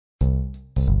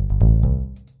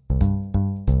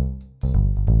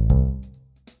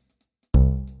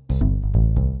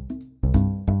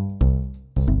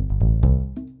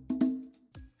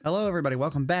everybody,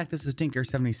 welcome back. This is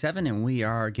Tinker77 and we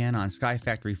are again on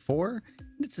SkyFactory 4.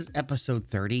 This is episode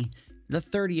 30, the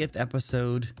 30th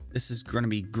episode. This is going to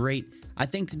be great. I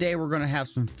think today we're going to have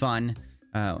some fun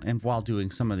and while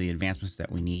doing some of the advancements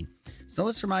that we need. So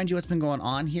let's remind you what's been going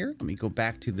on here. Let me go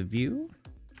back to the view.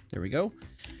 There we go.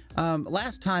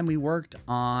 Last time we worked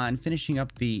on finishing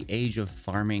up the age of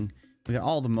farming. We got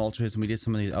all the mulches and we did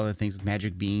some of these other things with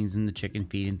magic beans and the chicken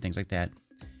feed and things like that.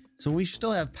 So we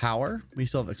still have power, we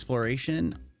still have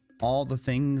exploration, all the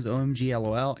things, OMG,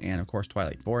 LOL, and of course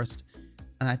Twilight Forest.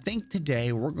 And I think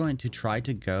today we're going to try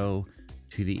to go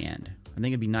to the end. I think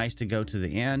it'd be nice to go to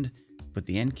the end, put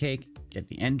the end cake, get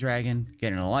the end dragon,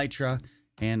 get an elytra,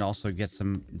 and also get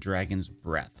some dragon's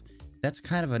breath. That's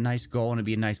kind of a nice goal and it'd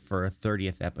be nice for a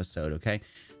 30th episode, okay?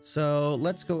 So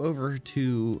let's go over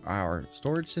to our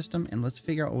storage system and let's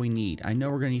figure out what we need. I know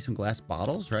we're gonna need some glass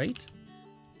bottles, right?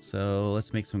 So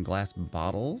let's make some glass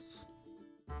bottles.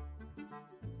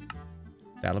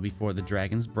 That'll be for the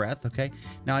dragon's breath, okay?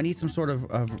 Now I need some sort of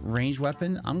ranged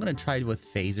weapon. I'm gonna try with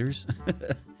phasers.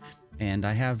 And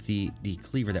I have the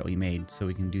cleaver that we made, so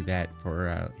we can do that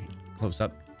for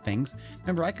close-up things.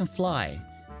 Remember, I can fly,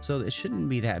 so it shouldn't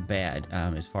be that bad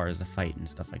as far as the fight and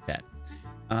stuff like that.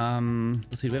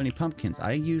 Let's see, do we have any pumpkins?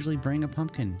 I usually bring a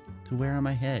pumpkin to wear on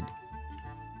my head.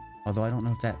 Although I don't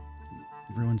know if that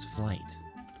ruins flight.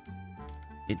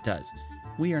 It does.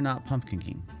 We are not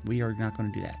pumpkining. We are not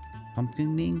going to do that.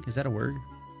 Pumpkining? Is that a word?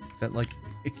 Is that like,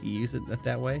 if you use it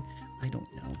that way? I don't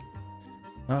know.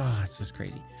 Oh, it's just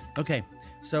crazy. Okay,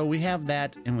 so we have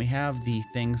that and we have the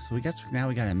things. So we guess now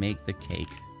we got to make the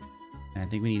cake. And I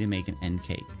think we need to make an end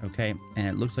cake, okay? And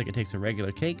it looks like it takes a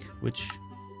regular cake, which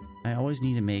I always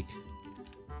need to make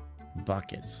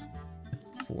buckets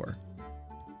for.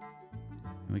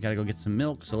 And we got to go get some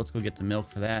milk, so let's go get the milk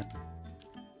for that.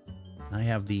 I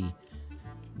have the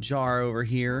jar over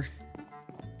here.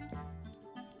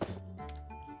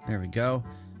 There we go.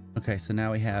 Okay, so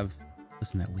now we have,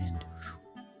 listen to that wind.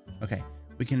 Okay,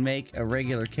 we can make a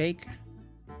regular cake.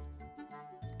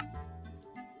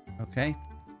 Okay.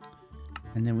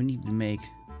 And then we need to make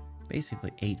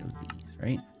basically 8 of these,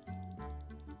 right?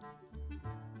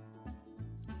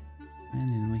 And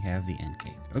then we have the end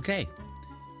cake. Okay.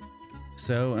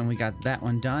 So, and we got that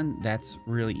one done. That's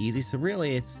really easy. So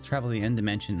really, it's travel the end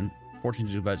dimension.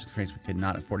 Unfortunately, due to budget constraints, we could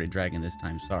not afford a dragon this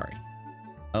time. Sorry.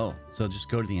 Oh, so just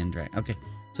go to the end dragon. Okay.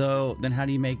 So then how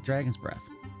do you make dragon's breath?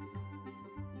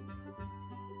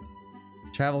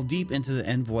 Travel deep into the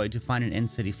end void to find an end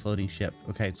city floating ship.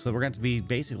 Okay, so we're going to be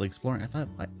basically exploring. I thought,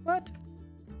 what?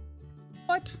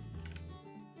 What?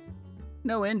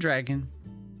 No end dragon.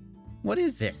 What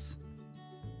is this?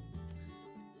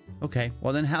 Okay,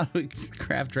 well then how do we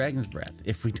craft dragon's breath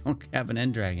if we don't have an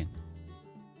end dragon?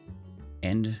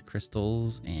 End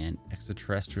crystals and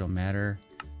extraterrestrial matter.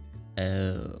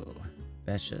 Oh,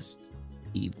 that's just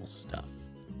evil stuff.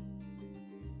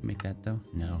 Make that though?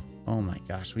 No. Oh my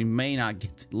gosh, we may not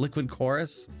get liquid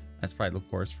chorus. That's probably the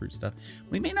chorus fruit stuff.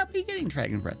 We may not be getting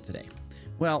dragon breath today.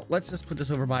 Well, let's just put this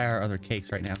over by our other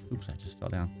cakes right now. Oops, I just fell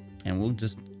down. And we'll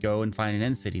just go and find an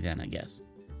end city then, I guess.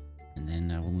 And then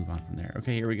we'll move on from there.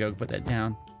 Okay, here we go. Put that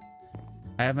down.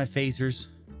 I have my phasers,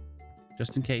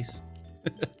 just in case.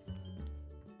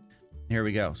 Here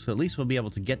we go. So at least we'll be able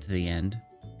to get to the end.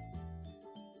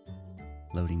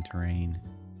 Loading terrain.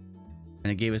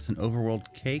 And it gave us an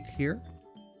overworld cake here,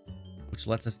 which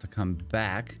lets us to come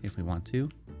back if we want to.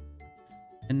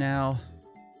 And now,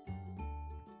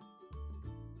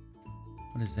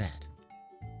 what is that?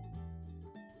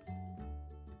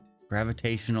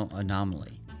 Gravitational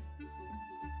anomaly.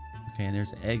 Okay, and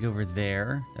there's an egg over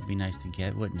there. That'd be nice to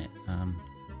get, wouldn't it?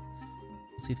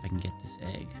 Let's see if I can get this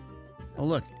egg. Oh,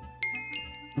 look.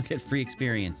 We'll get free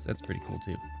experience. That's pretty cool,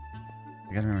 too.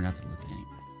 I gotta remember not to look at anybody.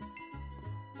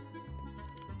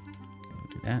 Okay, we'll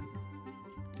do that.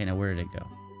 Okay, now where did it go?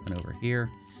 Went over here.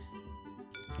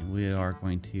 And we are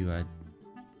going to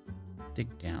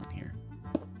dig down here.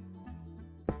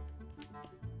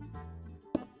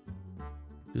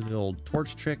 Do the old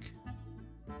torch trick.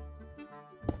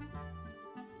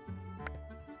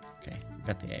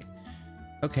 Got the egg.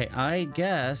 Okay, I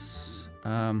guess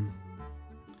I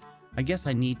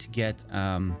need to get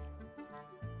an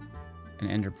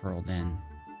ender pearl then.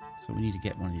 So we need to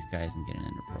get one of these guys and get an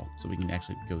ender pearl so we can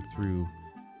actually go through.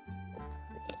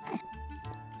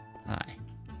 Hi.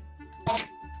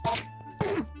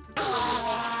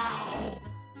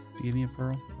 Did you give me a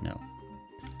pearl? No.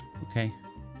 Okay.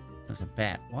 There's a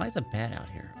bat. Why is a bat out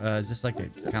here? Is this like a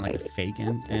kind of like a fake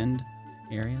end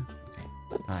area? Okay.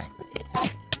 Hi.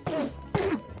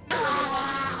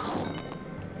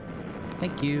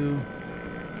 Thank you.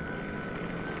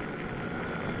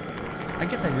 I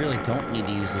guess I really don't need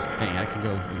to use this thing. I can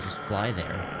go and just fly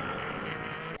there.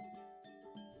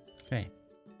 Okay.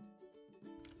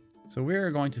 So we're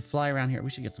going to fly around here.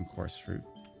 We should get some coarse fruit,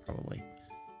 probably,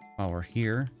 while we're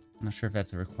here. I'm not sure if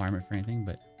that's a requirement for anything,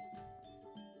 but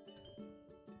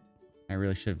I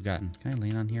really should have gotten... Can I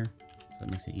land on here? So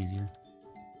that makes it easier.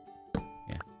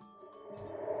 Yeah.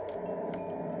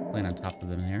 Land on top of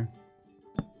them there.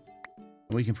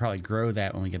 We can probably grow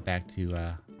that when we get back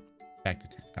to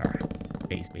our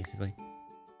base, basically.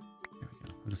 There we go.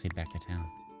 I'm gonna say back to town.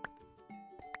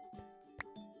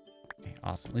 Okay,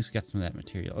 awesome. At least we got some of that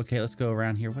material. Okay, let's go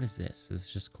around here. What is this? Is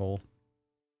this just coal?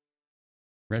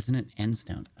 Resonant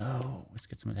endstone. Oh, let's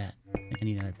get some of that. I think I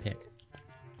need another pick.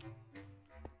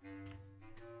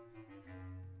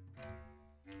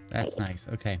 That's nice.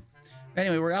 Okay.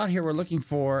 Anyway, we're out here. We're looking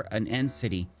for an end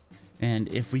city. And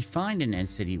if we find an end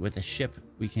city with a ship,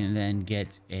 we can then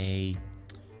get a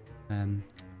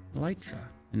elytra.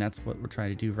 And that's what we're trying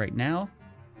to do right now.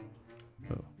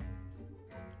 Oh.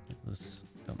 This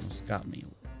almost got me.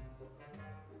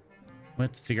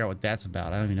 Let's figure out what that's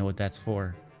about. I don't even know what that's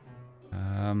for.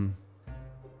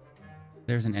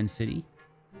 There's an end city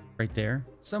right there.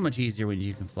 So much easier when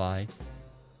you can fly.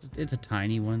 It's a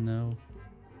tiny one, though.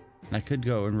 And I could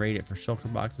go and raid it for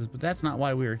shulker boxes, but that's not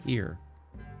why we're here.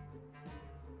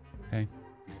 Okay.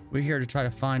 We're here to try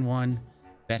to find one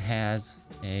that has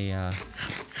a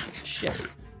ship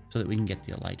so that we can get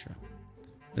the elytra.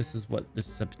 This is what this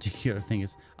is a particular thing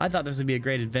is. I thought this would be a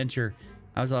great adventure.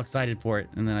 I was all excited for it,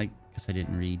 and then I guess I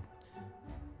didn't read.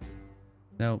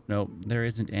 Nope, there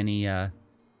isn't any end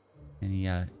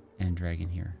dragon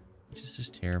here, which is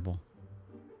just terrible.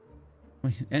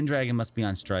 End dragon must be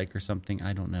on strike or something.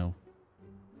 I don't know.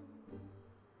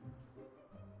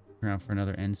 Around for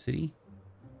another end city.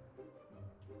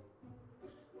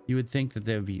 You would think that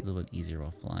they would be a little bit easier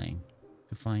while flying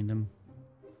to find them.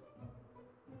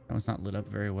 That one's not lit up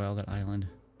very well, that island.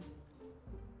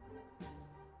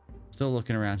 Still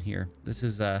looking around here. This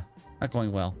is not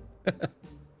going well.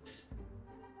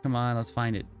 Come on, let's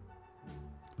find it.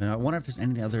 But I wonder if there's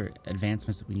any other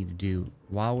advancements that we need to do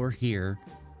while we're here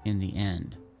in the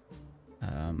end.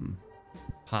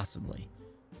 Possibly.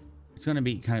 It's going to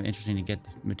be kind of interesting to get the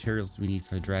materials we need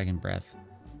for the dragon breath.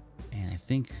 And I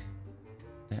think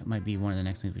that might be one of the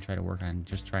next things we try to work on,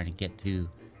 just trying to get to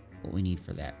what we need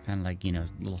for that. Kind of like, you know,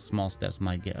 little small steps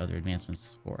might get other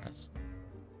advancements for us.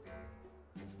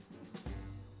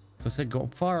 So I said go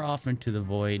far off into the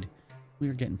void. We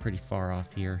were getting pretty far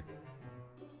off here.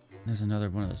 There's another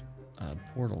one of those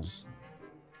portals.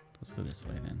 Let's go this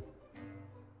way then.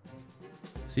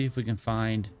 See if we can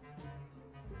find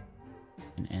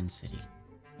an end city.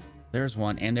 There's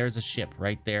one, and there's a ship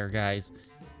right there, guys.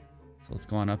 So let's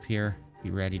go on up here. Be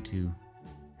ready to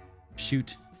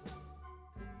shoot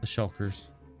the shulkers.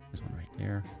 There's one right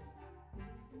there.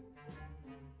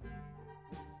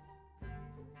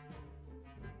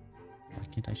 Why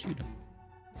can't I shoot him?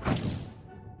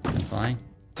 Is he flying?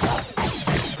 Did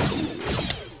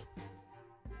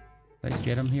I just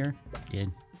get him here?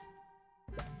 Did.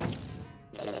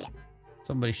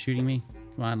 Somebody's shooting me.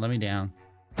 Come on, let me down.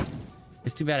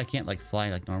 It's too bad I can't like fly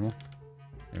like normal.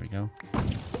 There we go.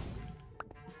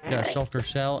 We got a shulker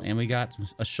shell and we got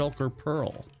a shulker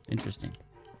pearl. Interesting.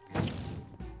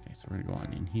 Okay, so we're gonna go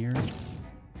on in here.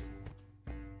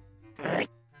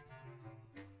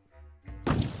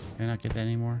 Can I not get that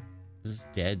anymore? This is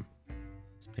dead.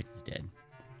 This pick is dead.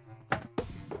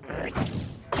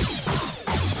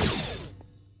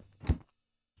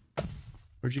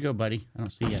 Where'd you go, buddy? I don't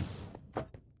see you.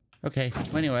 Okay,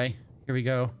 well, anyway, here we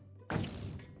go.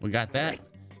 We got that.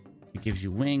 It gives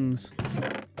you wings.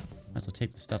 Might as well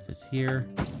take the stuff that's here.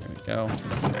 There we go.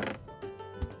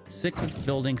 Cyclic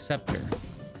building scepter.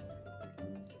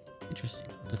 Interesting.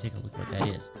 Let's take a look at what that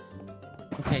is.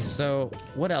 Okay, so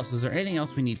what else? Is there anything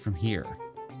else we need from here?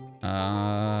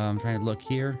 I'm trying to look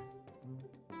here.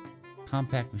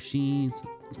 Compact machines,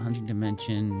 100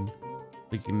 dimension.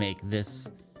 We can make this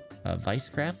vice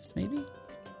craft, maybe?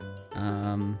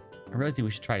 I really think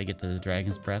we should try to get to the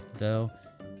dragon's breath, though.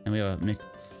 And we have a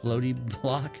MacLeod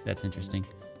block. That's interesting.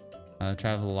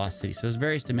 Travel to the Lost City. So there's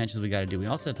various dimensions we got to do. We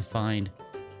also have to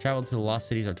travel to the Lost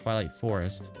Cities or Twilight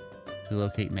Forest to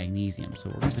locate magnesium. So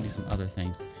we're going to do some other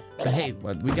things. But hey,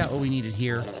 we got what we needed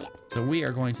here. So we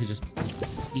are going to just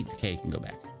eat the cake and go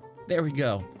back. There we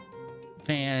go.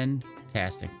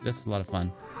 Fantastic. This is a lot of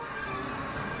fun.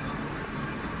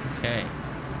 Okay.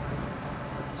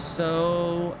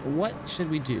 So what should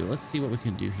we do? Let's see what we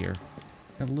can do here.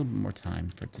 Got a little bit more time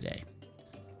for today.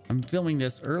 I'm filming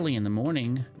this early in the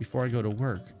morning before I go to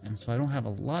work, and so I don't have a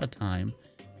lot of time.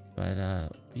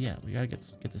 But yeah, we gotta get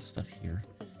this stuff here,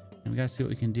 and we gotta see what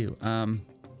we can do.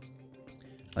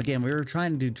 Again, we were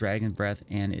trying to do dragon breath,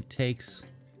 and it takes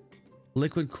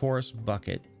liquid chorus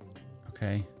bucket.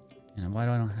 Okay, and why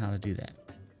do I don't know how to do that?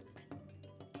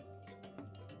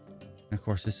 And of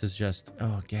course, this is just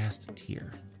gassed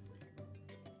tier.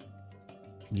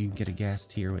 And you can get a gas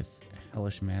tier with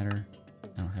hellish matter.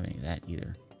 I don't have any of that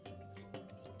either.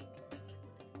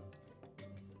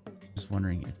 Just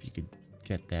wondering if you could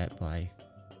get that by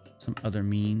some other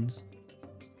means.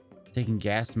 Taking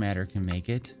gas matter can make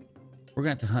it. We're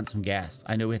gonna have to hunt some gas.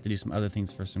 I know we have to do some other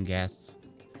things for some gas.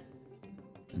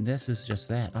 And this is just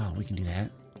that. Oh, we can do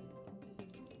that.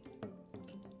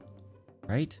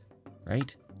 Right?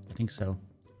 Right? I think so.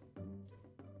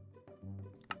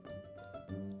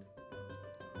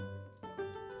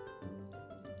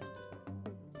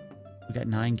 We got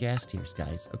 9 gas tiers,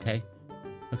 guys. Okay.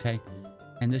 Okay.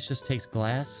 And this just takes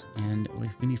glass, and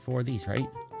we need 4 of these, right?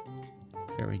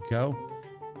 There we go.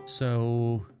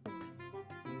 So,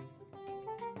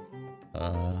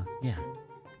 yeah.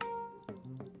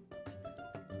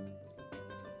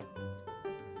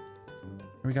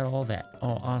 We got all that.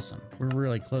 Oh, awesome. We're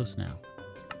really close now.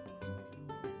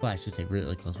 Well, I should say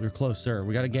really close. We're closer.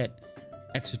 We got to get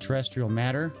extraterrestrial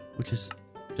matter, which is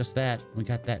just that. We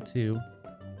got that too.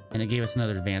 And it gave us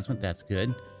another advancement. That's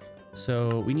good.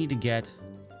 So we need to get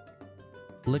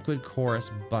liquid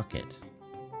chorus bucket.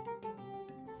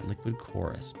 Liquid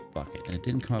chorus bucket. And it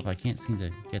didn't come up. I can't seem to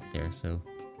get there. So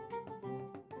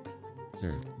is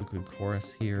there liquid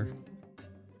chorus here?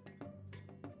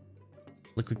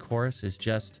 Liquid chorus is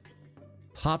just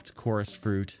popped chorus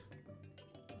fruit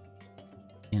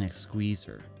in a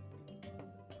squeezer.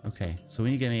 Okay, so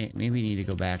we need to get, maybe we need to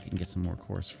go back and get some more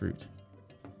chorus fruit,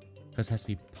 because it has to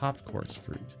be popped chorus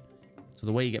fruit. So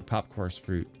the way you get popped chorus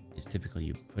fruit is typically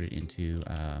you put it into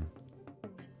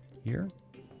here.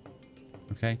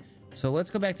 Okay, so let's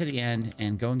go back to the end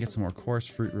and go and get some more chorus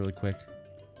fruit really quick.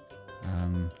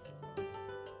 I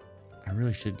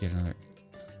really should get another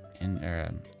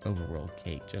overworld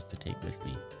cake just to take with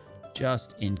me,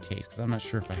 just in case, because I'm not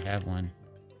sure if I have one.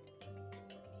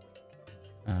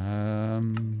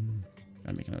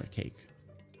 Gotta make another cake.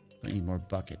 I need more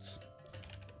buckets.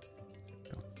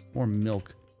 More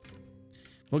milk.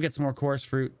 We'll get some more chorus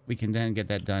fruit. We can then get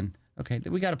that done. Okay,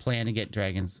 we got a plan to get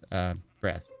dragon's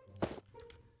breath.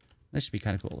 This should be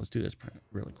kind of cool. Let's do this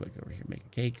really quick over here. Make a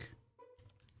cake.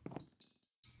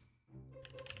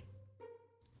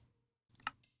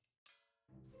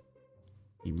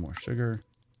 Need more sugar.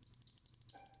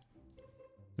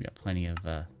 We got plenty of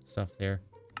stuff there.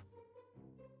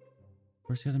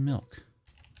 Where's the other milk?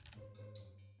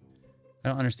 I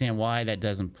don't understand why that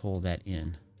doesn't pull that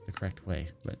in the correct way,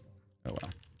 but oh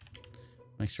well.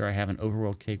 Make sure I have an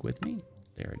overworld cake with me.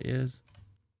 There it is.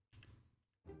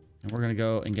 And we're going to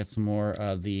go and get some more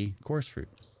of the chorus fruit.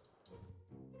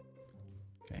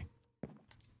 Okay.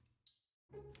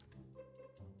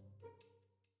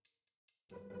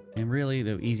 And really,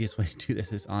 the easiest way to do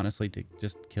this is honestly to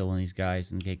just kill one of these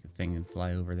guys and take the thing and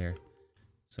fly over there.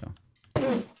 So.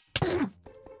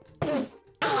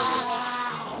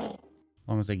 As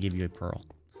long as they give you a pearl.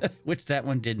 Which that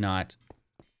one did not.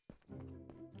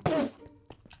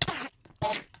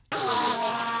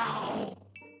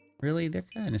 Really? They're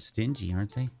kind of stingy,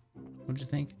 aren't they? What'd you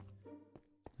think?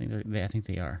 I think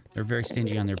they are. They're very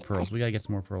stingy on their pearls. We gotta get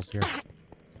some more pearls here.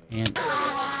 And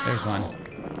there's one.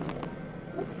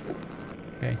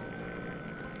 Okay.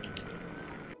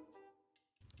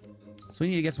 So we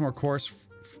need to get some more coarse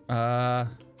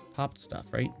popped stuff,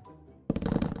 right?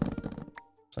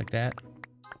 Just like that.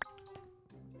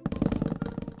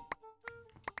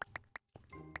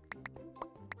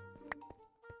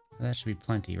 That should be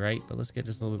plenty, right? But let's get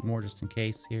just a little bit more just in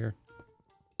case here.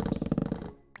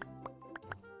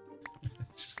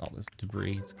 It's just all this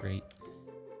debris. It's great.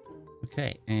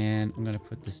 Okay, and I'm going to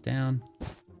put this down.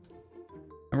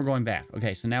 And we're going back.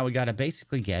 Okay, so now we got to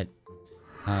basically get...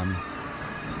 throw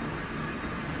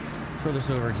this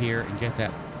over here and get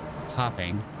that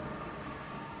popping.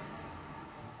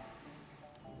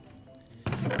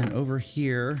 And over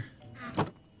here,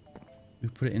 we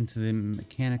put it into the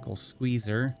mechanical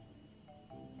squeezer.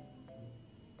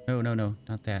 No, no, no,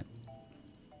 not that.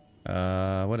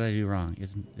 What did I do wrong?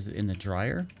 Is it in the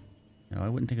dryer? No, I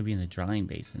wouldn't think it'd be in the drying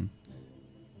basin.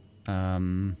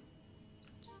 Well,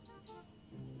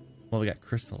 we got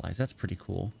crystallized. That's pretty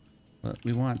cool. But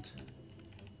we want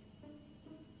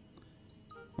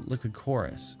liquid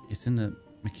chorus. It's in the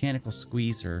mechanical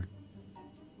squeezer.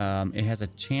 It has a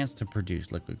chance to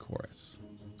produce liquid chorus.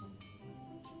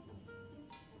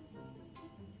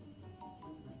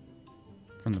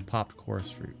 from the popped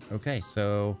chorus fruit. Okay,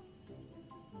 so...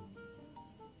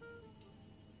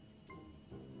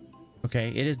 Okay,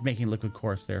 it is making liquid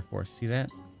chorus there for us. See that?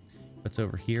 It's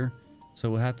over here. So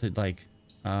we'll have to, like,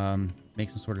 make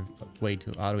some sort of way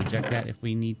to auto-eject that if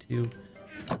we need to.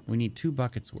 We need 2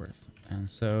 buckets worth. And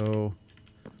so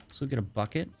we'll get a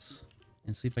bucket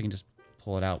and see if I can just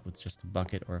pull it out with just a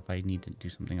bucket, or if I need to do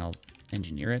something, I'll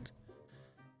engineer it.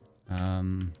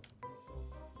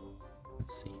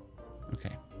 Let's see.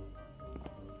 Okay.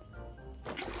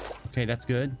 Okay, that's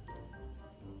good.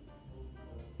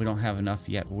 We don't have enough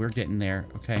yet, but we're getting there.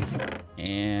 Okay.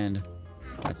 And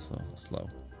that's slow.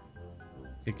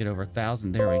 Get over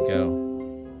 1,000. There we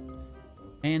go.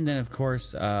 And then, of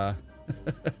course, I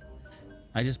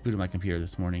just booted my computer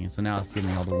this morning, and so now it's giving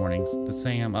me all the warnings that's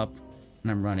saying I'm up and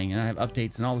I'm running, and I have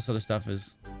updates, and all this other stuff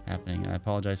is happening. I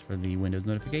apologize for the Windows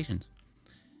notifications.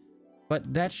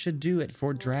 But that should do it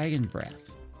for Dragon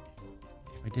Breath.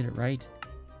 If I did it right,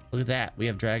 look at that. We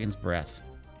have Dragon's Breath.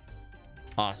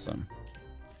 Awesome.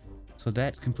 So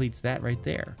that completes that right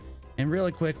there. And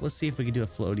really quick, let's see if we can do a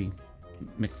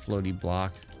McFloaty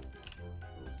block.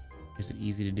 Is it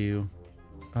easy to do?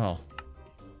 Oh.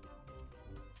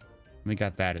 We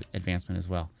got that advancement as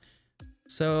well.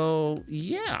 So,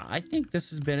 yeah, I think this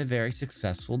has been a very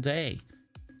successful day.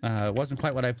 It wasn't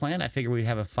quite what I planned. I figured we'd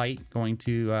have a fight going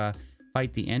to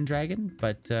fight the end dragon,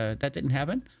 but that didn't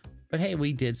happen. But hey,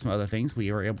 we did some other things.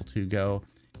 We were able to go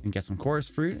and get some chorus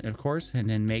fruit, of course, and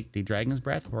then make the Dragon's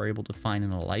Breath. We're able to find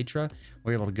an elytra.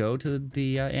 We're able to go to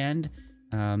the end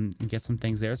and get some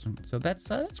things there. So that's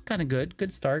kind of good.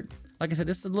 Good start. Like I said,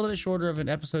 this is a little bit shorter of an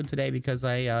episode today because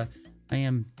I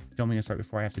am filming this right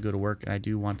before I have to go to work, and I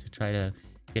do want to try to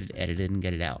get it edited and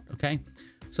get it out. Okay.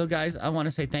 So guys, I want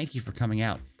to say thank you for coming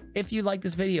out. If you like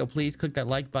this video, please click that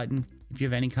like button. If you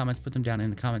have any comments, put them down in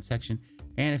the comment section.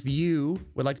 And if you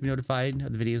would like to be notified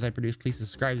of the videos I produce, please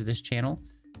subscribe to this channel.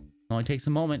 It only takes a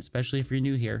moment, especially if you're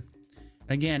new here.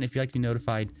 And again, if you'd like to be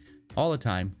notified all the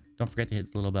time, don't forget to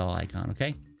hit the little bell icon,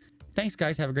 okay? Thanks,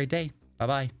 guys. Have a great day.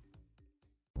 Bye-bye.